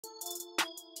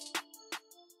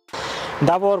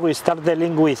Davor, we start the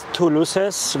link with 2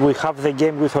 losses. We have the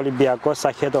game with Olympiacos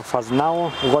ahead of us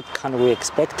now. What can we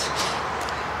expect?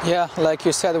 Yeah, like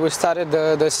you said, we started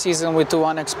the season with 2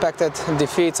 unexpected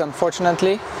defeats,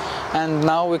 unfortunately, and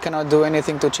now we cannot do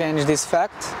anything to change this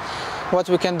fact. What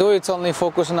we can do is only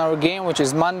focus on our game, which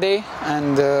is Monday,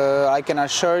 and I can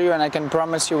assure you and I can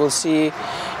promise you will see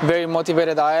very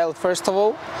motivated IL first of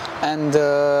all, and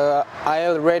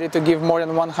IL ready to give more than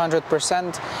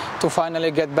 100% to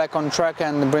finally get back on track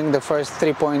and bring the first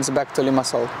 3 points back to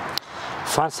Limassol.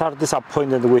 Fans are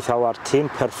disappointed with our team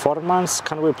performance.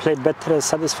 Can we play better and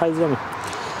satisfy them?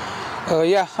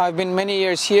 Yeah, I've been many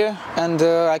years here, and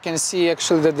I can see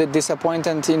actually the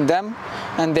disappointment in them,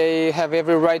 and they have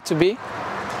every right to be.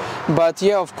 But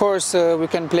yeah, of course, we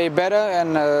can play better,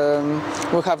 and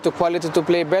we have the quality to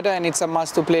play better, and it's a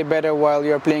must to play better while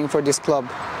you're playing for this club.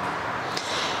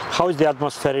 How is the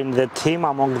atmosphere in the team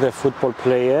among the football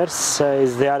players?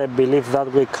 Is there a belief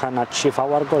that we can achieve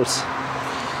our goals?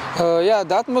 Yeah,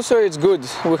 the atmosphere is good.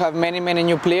 We have many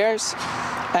new players,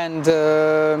 and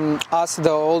us,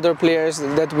 the older players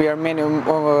that we are many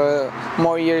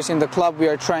more years in the club, we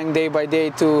are trying day by day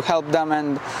to help them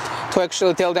and to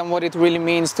actually tell them what it really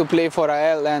means to play for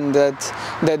IL, and that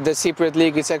the Cypriot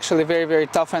League is actually very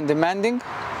tough and demanding.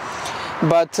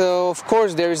 But of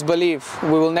course there is belief.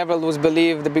 We will never lose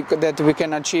belief that we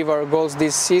can achieve our goals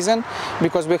this season,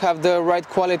 because we have the right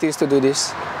qualities to do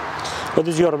this. What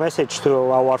is your message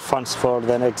to our fans for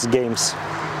the next games?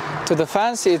 To the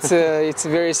fans, it's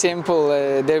very simple.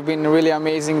 They've been really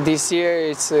amazing this year.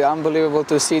 It's unbelievable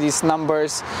to see these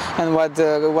numbers and what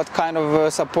kind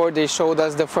of support they showed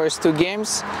us the first 2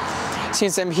 games.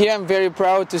 Since I'm here, I'm very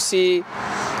proud to see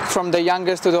from the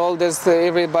youngest to the oldest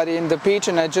everybody in the pitch,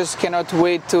 and I just cannot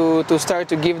wait to start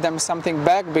to give them something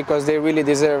back, because they really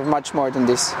deserve much more than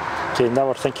this. Okay,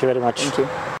 Davor, thank you very much. Thank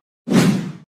you.